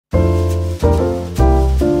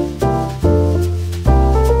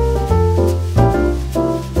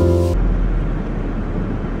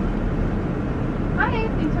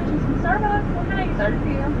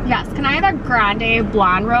grande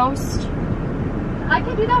blonde roast. I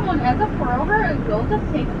can do that one as a pour over. It will just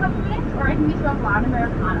take a couple minutes, or I can get you a blonde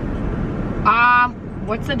Americano.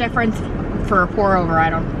 What's the difference for a pour over? I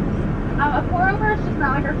don't. A pour over is just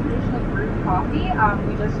not like our traditional brewed coffee. We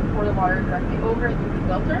just pour the water directly over it through the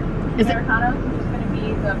filter. Americanos is just going to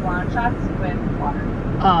be the blonde shots with water.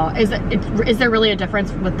 Oh, is there really a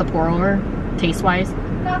difference with the pour over, taste wise?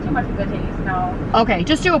 Not too much of a taste, no. Okay,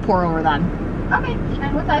 just do a pour over then. Okay,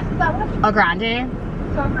 and what size is that one? A grande.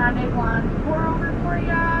 So a grande blonde pour over for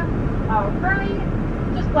you. Curly,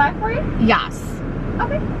 just black for you? Yes.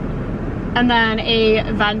 Okay. And then a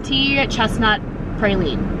venti chestnut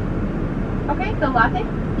praline. Okay, the latte?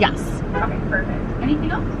 Yes. Okay, perfect.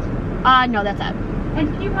 Anything else? No, that's it.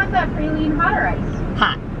 And do you want that praline hot or ice?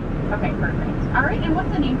 Hot. Okay, perfect. All right, and what's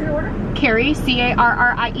the name for your order? Carrie,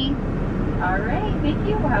 C-A-R-R-I-E. All right, thank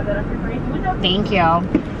you. We'll have that up here for you in the window. Thank you.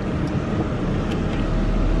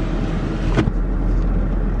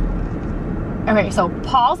 Okay, so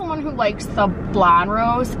Paul's the one who likes the blonde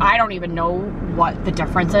roast. I don't even know what the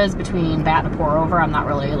difference is between that and a pour over. I'm not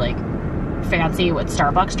really like fancy with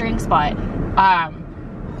Starbucks drinks, but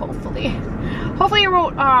hopefully it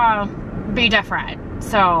won't be different.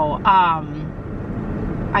 So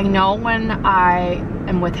I know when I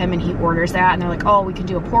am with him and he orders that and they're like, oh, we can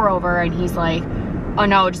do a pour over, and he's like, oh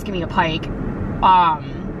no, just give me a pike.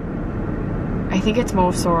 I think it's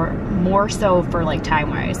more so for like time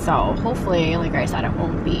wise. So hopefully, like I said, it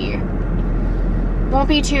won't be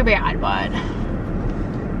too bad. But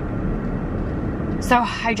so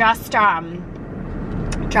I just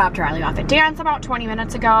dropped Riley off at dance about 20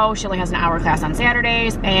 minutes ago. She only has an hour class on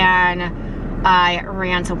Saturdays, and I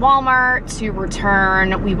ran to Walmart to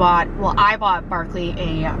return. I bought Barkley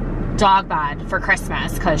a dog bed for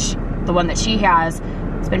Christmas because the one that she has,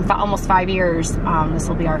 it's been almost 5 years. This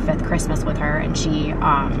will be our 5th Christmas with her, and she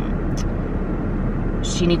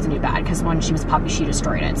needs a new bed because when she was a puppy, she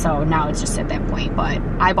destroyed it. So now it's just at that point. But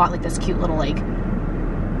I bought like this cute little like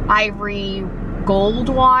ivory gold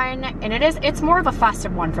one, and it's more of a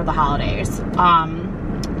festive one for the holidays. Hold on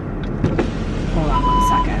 1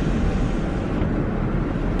 second.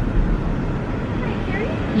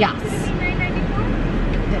 Yes.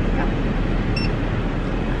 There we go.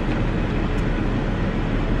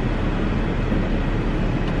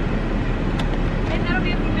 And that'll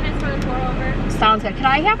be a few minutes for the pour over. Sounds good. Can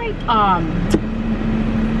I have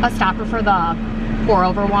a stopper for the pour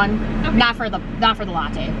over one? Okay. Not for the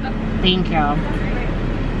latte. Okay. Thank you.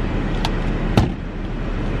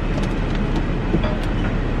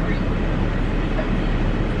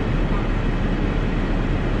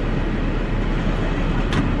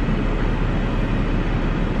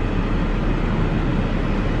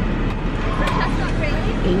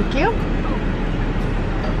 Thank you.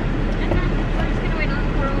 And then we're just gonna wait on the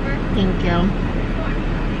pour over. Thank you.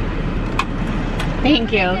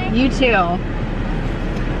 Thank you. You too.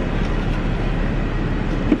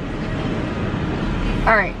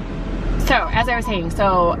 Alright. So, as I was saying, if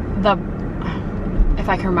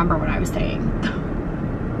I can remember what I was saying.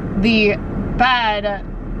 The bed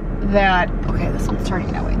that, okay, this one's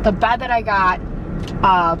turning that way. The bed that I got,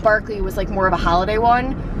 Barkley, was like more of a holiday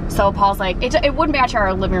one. So Paul's like, it wouldn't match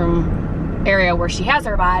our living room area where she has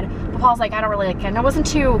her bed. But Paul's like, I don't really like it. And I wasn't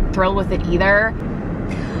too thrilled with it either.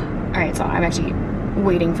 Alright, so I'm actually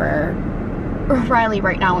waiting for Riley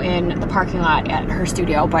right now in the parking lot at her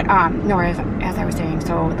studio. But no, as I was saying,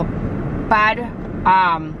 so the bed,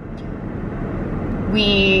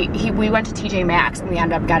 we went to TJ Maxx and we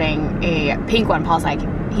ended up getting a pink one. Paul's like,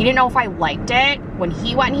 he didn't know if I liked it when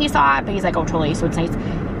he went and he saw it, but he's like, oh totally, so it's nice.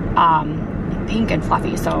 Pink and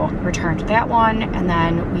fluffy, so returned that one, and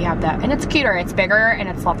then we have that, and it's cuter, it's bigger and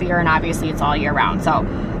it's fluffier, and obviously it's all year round. So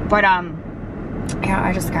but yeah,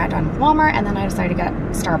 I just got done with Walmart, and then I decided to get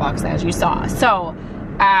Starbucks, as you saw. So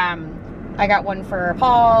I got one for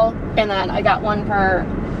Paul, and then I got one for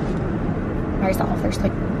myself. There's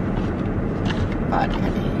like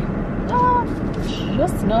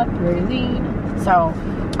chestnut praline. So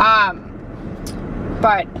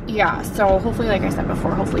but yeah, so hopefully, like I said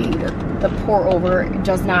before, hopefully the pour over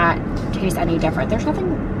does not taste any different. There's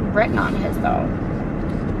nothing written on his though,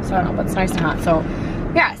 so I don't know, but it's nice and hot. So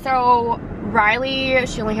yeah, so Riley,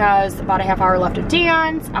 she only has about a half hour left of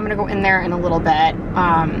dance. I'm gonna go in there in a little bit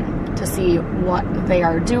to see what they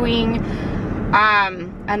are doing,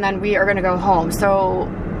 and then we are gonna go home. So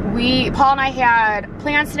Paul and I had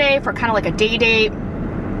plans today for kind of like a day date.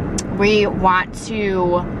 We want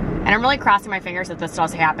to, and I'm really crossing my fingers that this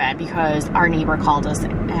does happen, because our neighbor called us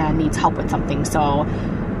and needs help with something. So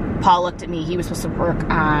Paul looked at me. He was supposed to work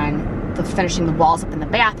on finishing the walls up in the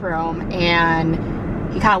bathroom, and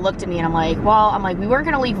he kind of looked at me and I'm like, well, we weren't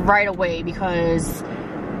gonna leave right away because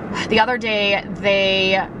the other day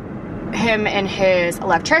him and his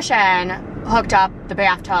electrician hooked up the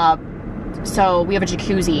bathtub, so we have a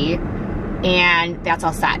jacuzzi and that's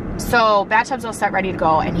all set. So bathtub's all set, ready to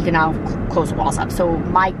go, and he can now close the walls up. So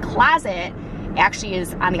my closet actually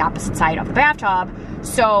is on the opposite side of the bathtub.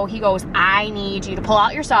 So he goes, I need you to pull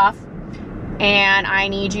out your stuff and I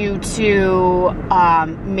need you to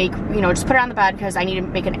make, you know, just put it on the bed because I need to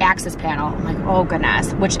make an access panel. I'm like, oh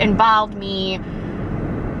goodness, which involved me,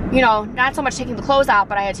 you know, not so much taking the clothes out,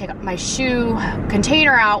 but I had to take my shoe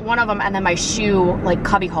container out, one of them, and then my shoe, like,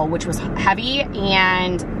 cubby hole, which was heavy,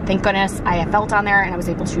 and thank goodness I had felt on there and I was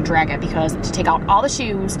able to drag it, because to take out all the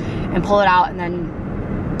shoes and pull it out and then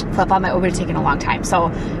flip on my, it would have taken a long time. So,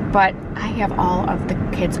 but I have all of the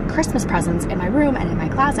kids' Christmas presents in my room and in my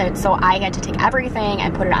closet, so I had to take everything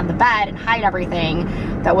and put it on the bed and hide everything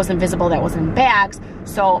that wasn't visible, that wasn't in bags.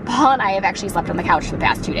 So Paul and I have actually slept on the couch for the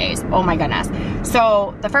past 2 days. Oh my goodness.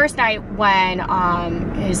 So the first night when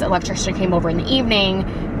his electrician came over in the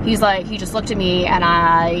evening, he's like, he just looked at me, and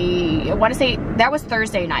I want to say that was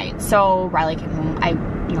Thursday night. So Riley came home, I,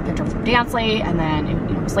 you know, picked her up from dance late, and then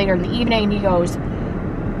it was later in the evening, and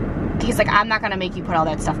he's like, I'm not gonna make you put all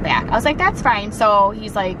that stuff back. I was like, that's fine. So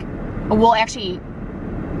he's like, well, actually,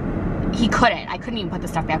 I couldn't even put the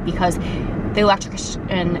stuff back because the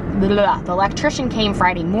electrician came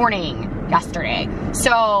Friday morning yesterday.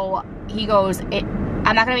 So he goes,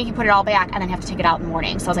 I'm not gonna make you put it all back and then have to take it out in the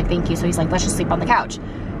morning. So I was like, thank you. So he's like, let's just sleep on the couch.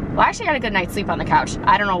 Well, I actually got a good night's sleep on the couch.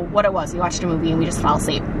 I don't know what it was. We watched a movie and we just fell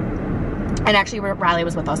asleep. And actually Riley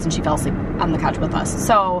was with us and she fell asleep on the couch with us.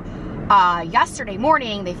 So yesterday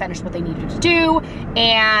morning they finished what they needed to do,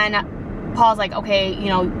 and Paul's like, okay, you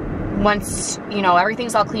know, once, you know,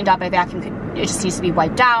 everything's all cleaned up, I vacuum, it just needs to be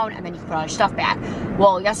wiped down and then you can put all your stuff back.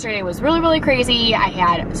 Well, yesterday was really, really crazy. I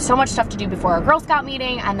had so much stuff to do before our Girl Scout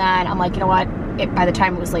meeting, and then I'm like, you know what, by the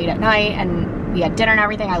time it was late at night and we had dinner and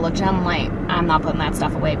everything, I looked at him, I'm like, I'm not putting that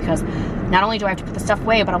stuff away, because not only do I have to put the stuff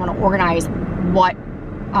away, but I want to organize what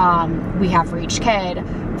we have for each kid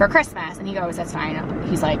for Christmas. And he goes, that's fine.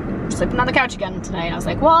 He's like, sleeping on the couch again tonight. I was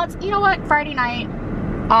like, well, it's, you know what, Friday night,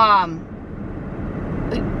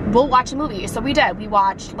 we'll watch a movie. So we did.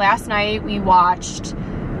 Last night we watched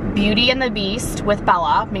Beauty and the Beast with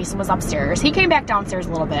Bella. Mason was upstairs. He came back downstairs a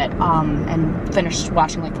little bit and finished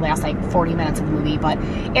watching like the last like 40 minutes of the movie, but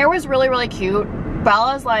it was really, really cute.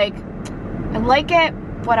 Bella's like, I like it,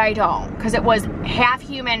 but I don't, because it was half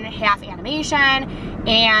human, half animation,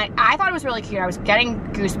 and I thought it was really cute. I was getting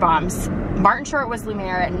goosebumps. Martin Short was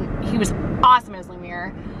Lumiere, and he was awesome as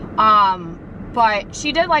Lumiere. But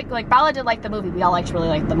she did like Bella did like the movie. We all really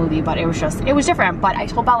liked the movie, but it was different. But I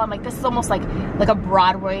told Bella, I'm like, this is almost like a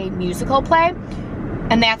Broadway musical play,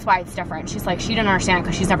 and that's why it's different. She's like, she didn't understand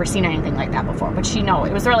because she's never seen anything like that before, but she knew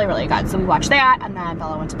it was really, really good. So we watched that, and then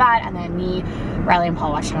Bella went to bed, and then me, Riley, and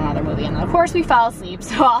Paul watched another movie, and then of course we fell asleep.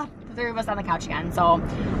 So all the three of us on the couch again. So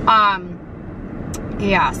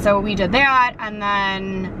yeah, so we did that, and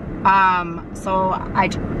then so I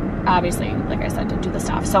obviously, like I said, didn't do the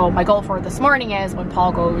stuff. So my goal for this morning is when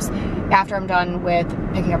Paul goes, after I'm done with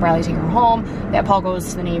picking up Riley, taking her home, that Paul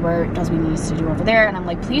goes to the neighbor, does what he needs to do over there, and I'm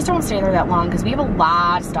like, please don't stay there that long, because we have a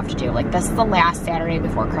lot of stuff to do. Like, this is the last Saturday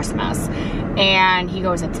before Christmas. And he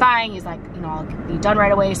goes, it's fine. He's like, you know, I'll be done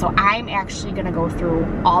right away. So I'm actually gonna go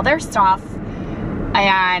through all their stuff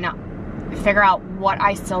and figure out what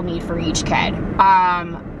I still need for each kid.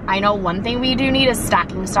 I know one thing we do need is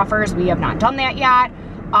stocking stuffers. We have not done that yet.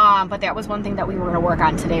 But that was one thing that we were going to work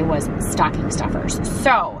on today, was stocking stuffers.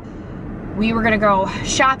 So we were going to go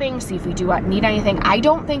shopping, see if we do need anything. I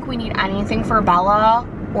don't think we need anything for Bella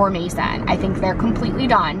or Mason. I think they're completely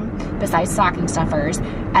done besides stocking stuffers.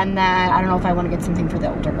 And then I don't know if I want to get something for the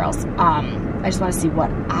older girls. I just want to see what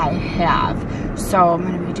I have. So I'm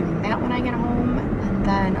going to be doing that when I get home. And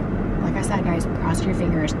then, like I said, guys, cross your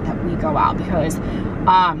fingers that we go out, because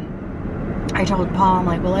I told Paul, I'm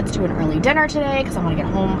like, well, let's do an early dinner today, because I want to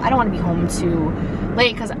get home. I don't want to be home too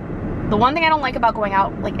late, because the one thing I don't like about going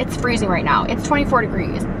out, like, it's freezing right now. It's 24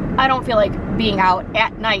 degrees. I don't feel like being out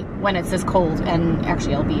at night when it's this cold, and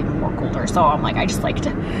actually it'll be even more colder. So I'm like, I just like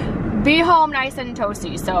to be home nice and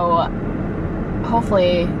toasty. So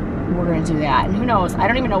hopefully we're going to do that. And who knows, I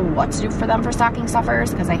don't even know what to do for them for stocking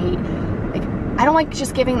stuffers, because I hate, like, I don't like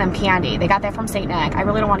just giving them candy. They got that from St. Nick. I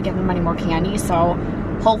really don't want to give them any more candy, so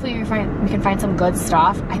hopefully we can find some good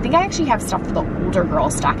stuff. I think I actually have stuff for the older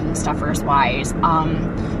girls, stocking stuffers wise,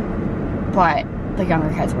 but the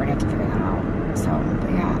younger kids, we're gonna have to figure that out. So,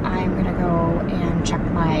 but yeah, I'm gonna go and check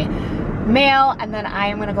my mail, and then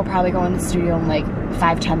I'm gonna probably go in the studio in like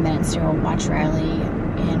 5-10 minutes to go watch Riley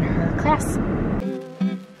in her class.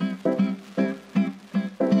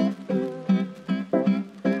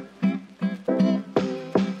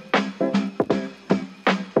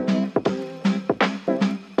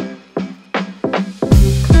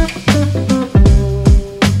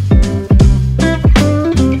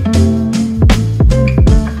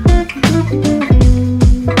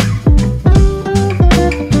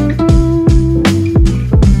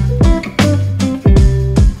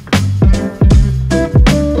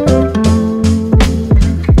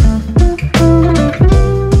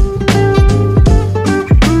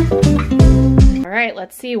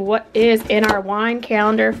 Let's see what is in our wine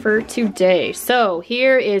calendar for today. So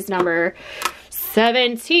here is number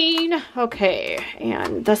 17. Okay,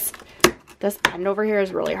 and this pen over here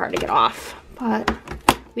is really hard to get off, but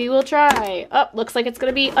we will try. Oh, looks like it's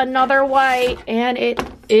gonna be another white, and it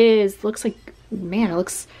is. Looks like, man, it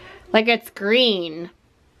looks like it's green.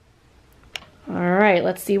 All right,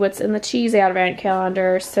 let's see what's in the cheese advent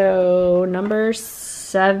calendar. So number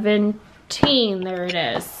 17, there it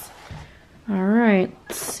is. All right,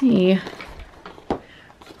 let's see if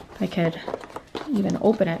I could even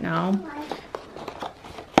open it now.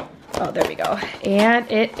 Oh, there we go.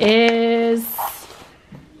 And it is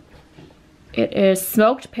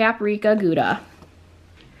smoked paprika Gouda.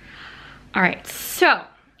 All right, so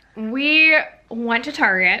we went to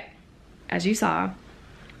Target, as you saw,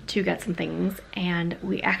 to get some things, and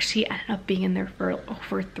we actually ended up being in there for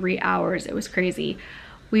over 3 hours. It was crazy.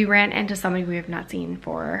 We ran into somebody we have not seen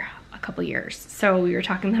for a couple years. So we were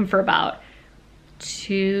talking to them for about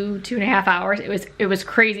two and a half hours. It was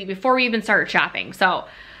crazy before we even started shopping. So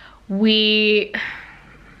we're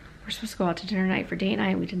supposed to go out to dinner night for date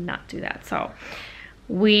night. We did not do that. So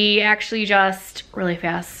we actually just really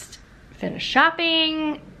fast finished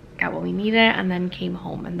shopping, got what we needed, and then came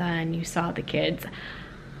home. And then you saw the kids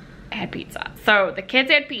had pizza. So the kids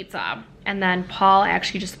had pizza, and then Paul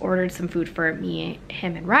actually just ordered some food for me,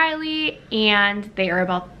 him, and Riley, and they are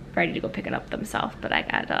about ready to go pick it up themselves. But I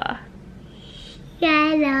got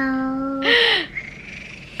hello.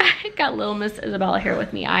 I got little Miss Isabella here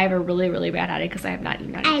with me. I have a really, really bad headache because I have not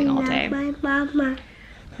eaten anything all day. My mama.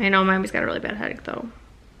 I know, Mommy's got a really bad headache though.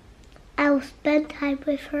 I will spend time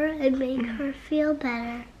with her and make her feel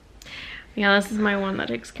better. Yeah, this is my one that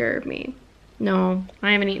takes care of me. No,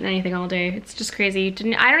 I haven't eaten anything all day. It's just crazy.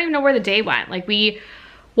 I don't even know where the day went. Like we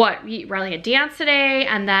Riley had dance today,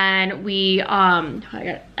 and then we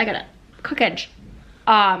I got a cook edge.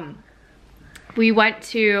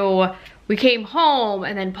 We came home,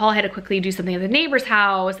 and then Paul had to quickly do something at the neighbor's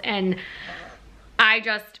house, and I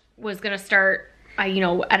just was gonna start, I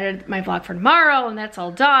edited my vlog for tomorrow, and that's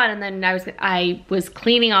all done. And then I was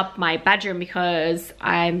cleaning up my bedroom because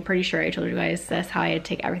I'm pretty sure I told you guys this, how I had to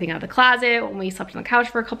take everything out of the closet when we slept on the couch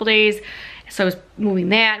for a couple days. So I was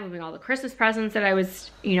moving all the Christmas presents that I was,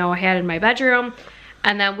 I had in my bedroom.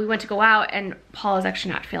 And then we went to go out, and Paul is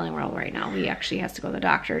actually not feeling well right now. He actually has to go to the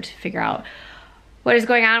doctor to figure out what is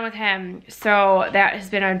going on with him. So that has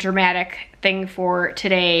been a dramatic thing for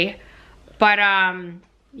today. But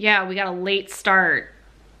yeah, we got a late start.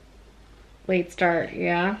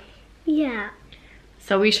 Yeah. Yeah.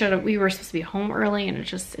 So we were supposed to be home early, and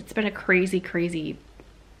it's been a crazy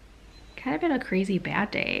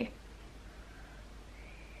bad day.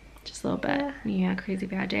 Just a little bit. Yeah, crazy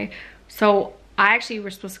bad day. So I actually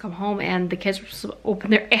were supposed to come home, and the kids were supposed to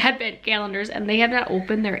open their advent calendars, and they have not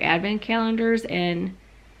opened their advent calendars since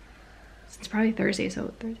probably Thursday.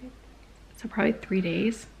 So probably 3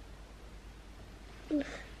 days. We're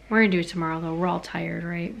gonna do it tomorrow though. We're all tired,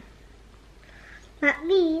 right? Not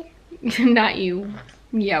me. Not you.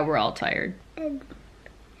 Yeah, we're all tired.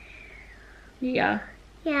 Yeah.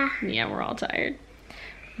 Yeah. Yeah, we're all tired.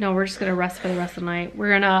 No, we're just gonna rest for the rest of the night.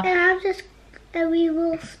 We're gonna. And we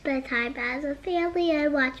will spend time as a family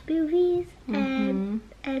and watch movies and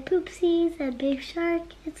Poopsies and Big Shark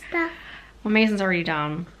and stuff. Well, Mason's already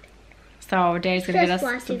down, so Daddy's gonna get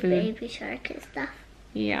us some food. Baby Shark and stuff.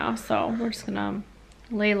 Yeah, so we're just gonna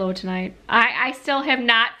lay low tonight. I still have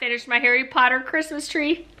not finished my Harry Potter Christmas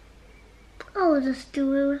tree. I'll just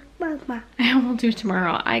do it with Mama. I will do it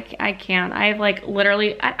tomorrow. I can't. I have like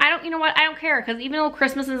literally, I don't, you know what? I don't care, because even though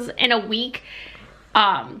Christmas is in a week,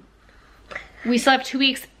 we still have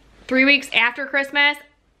 3 weeks after Christmas.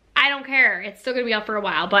 I don't care. It's still gonna be up for a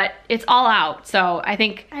while, but it's all out. So I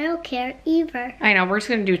think. I don't care either. I know, we're just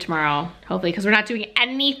gonna do it tomorrow, hopefully, because we're not doing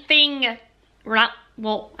anything.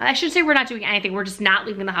 Well, I should say we're not doing anything. We're just not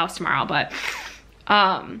leaving the house tomorrow, but we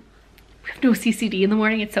have no CCD in the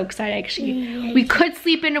morning. It's so exciting, actually. Yay. We could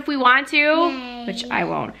sleep in if we want to, yay, which I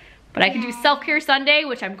won't. But I can do self-care Sunday,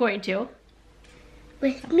 which I'm going to.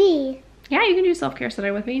 With me. yeah, you can do self-care Sunday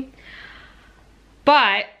with me.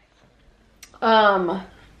 But, I'm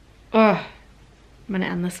gonna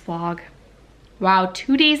end this vlog. Wow,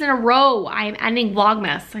 2 days in a row. I am ending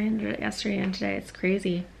Vlogmas. I ended it yesterday and today. It's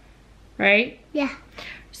crazy, right? Yeah.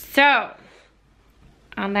 So,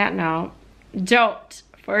 on that note, don't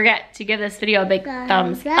forget to give this video a big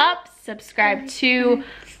thumbs up. Subscribe to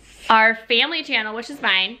our family channel, which is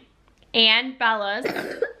mine, and Bella's.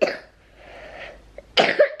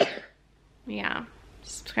 Yeah.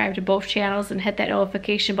 Subscribe to both channels and hit that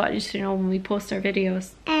notification button just to know when we post our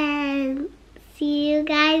videos. And see you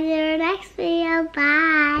guys in our next video.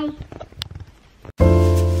 Bye.